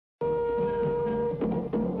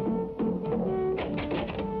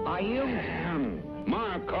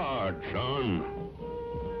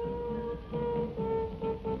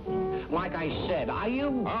I said. Are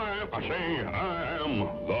you? I say I am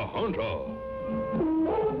the hunter.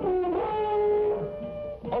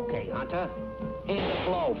 Okay, Hunter. Here's the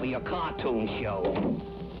blow for your cartoon show.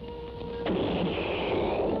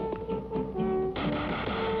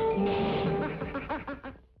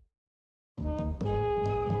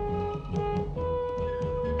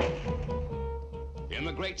 In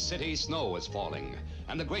the great city, snow was falling,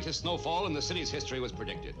 and the greatest snowfall in the city's history was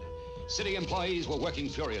predicted. City employees were working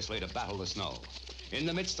furiously to battle the snow. In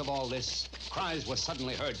the midst of all this, cries were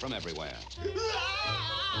suddenly heard from everywhere.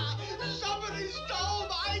 Somebody stole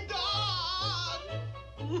my dog!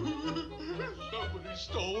 Somebody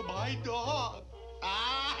stole my dog!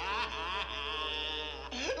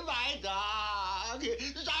 My dog!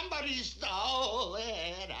 Somebody stole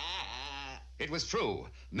it! It was true.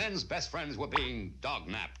 Men's best friends were being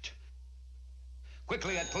dog-napped.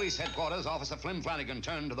 Quickly at police headquarters, Officer Flynn Flanagan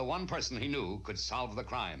turned to the one person he knew could solve the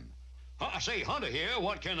crime. I say, Hunter here,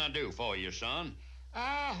 what can I do for you, son?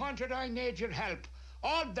 Hunter, I need your help.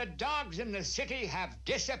 All the dogs in the city have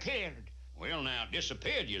disappeared. Well, now,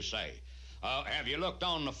 disappeared, you say? Have you looked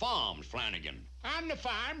on the farms, Flanagan? On the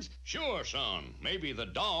farms? Sure, son. Maybe the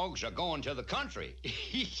dogs are going to the country.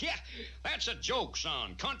 Yeah, that's a joke,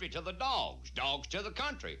 son. Country to the dogs, dogs to the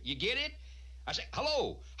country. You get it? I say,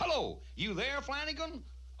 hello. You there, Flanagan?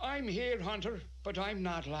 I'm here, Hunter, but I'm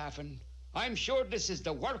not laughing. I'm sure this is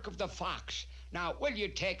the work of the fox. Now, will you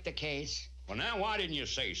take the case? Well, now, why didn't you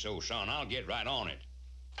say so, son? I'll get right on it.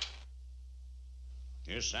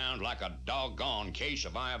 This sounds like a doggone case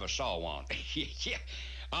if I ever saw one. Yeah,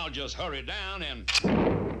 I'll just hurry down and...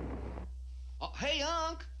 Oh, hey,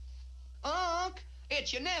 Unc. Unc,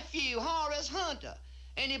 it's your nephew, Horace Hunter.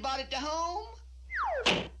 Anybody at home?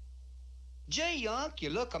 Gee, Unc, you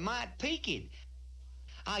look a mite peaked.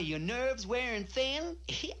 Are your nerves wearing thin?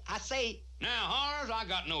 I say... Now, Horace, I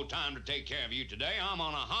got no time to take care of you today. I'm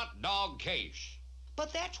on a hot dog case.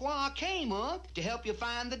 But that's why I came, Unc, to help you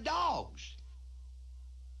find the dogs.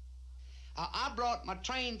 I brought my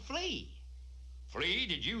trained flea. Flea?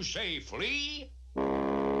 Did you say flea?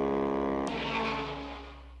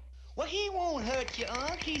 Well, he won't hurt you,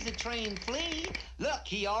 Unc. He's a trained flea. Look,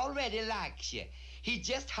 he already likes you. He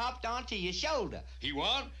just hopped onto your shoulder. He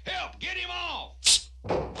what? Help! Get him off!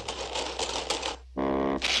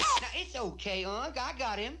 Now, it's okay, Unc. I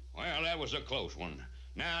got him. Well, that was a close one.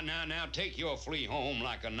 Now, take your flea home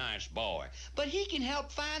like a nice boy. But he can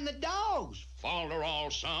help find the dogs. Folder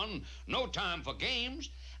all, son. No time for games.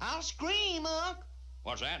 I'll scream, Unc.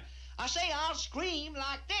 What's that? I say I'll scream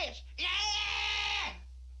like this. Yeah!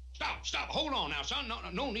 Stop. Hold on now, son.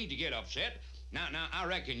 No need to get upset. Now, I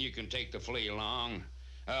reckon you can take the flea along.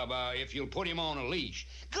 If you'll put him on a leash.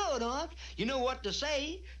 Good, Unc. You know what to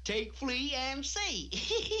say. Take flea and see.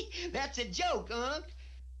 That's a joke, Unc.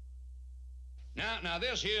 Now,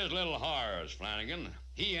 this here's little Horace, Flanagan.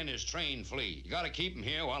 He and his trained flea. You gotta keep him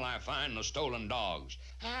here while I find the stolen dogs.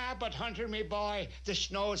 But Hunter, me boy, the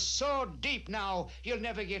snow's so deep now, you'll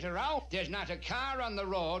never get around. There's not a car on the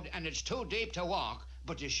road, and it's too deep to walk,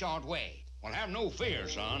 but a short way. Well, have no fear,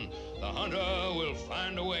 son. The hunter will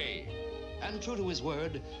find a way. And true to his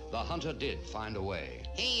word, the hunter did find a way.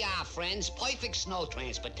 Here you are, friends. Perfect snow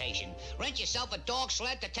transportation. Rent yourself a dog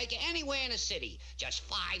sled to take you anywhere in the city. Just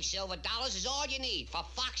 $5 silver is all you need for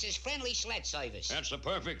Fox's friendly sled service. That's the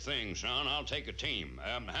perfect thing, son. I'll take a team.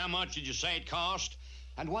 How much did you say it cost?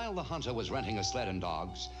 And while the hunter was renting a sled and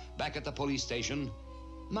dogs, back at the police station...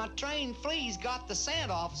 My trained flea's got the scent,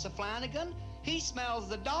 Officer Flanagan. He smells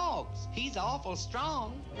the dogs. He's awful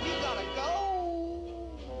strong. We gotta go.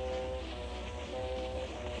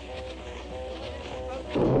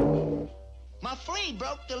 My flea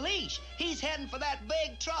broke the leash. He's heading for that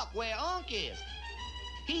big truck where Unc is.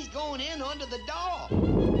 He's going in under the door.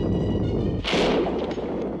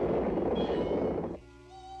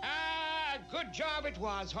 Good job it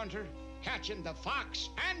was, Hunter. Catching the fox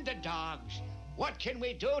and the dogs. What can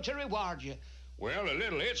we do to reward you? Well, a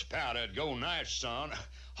little itch powder'd go nice, son.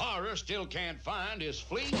 Horace still can't find his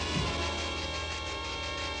flea.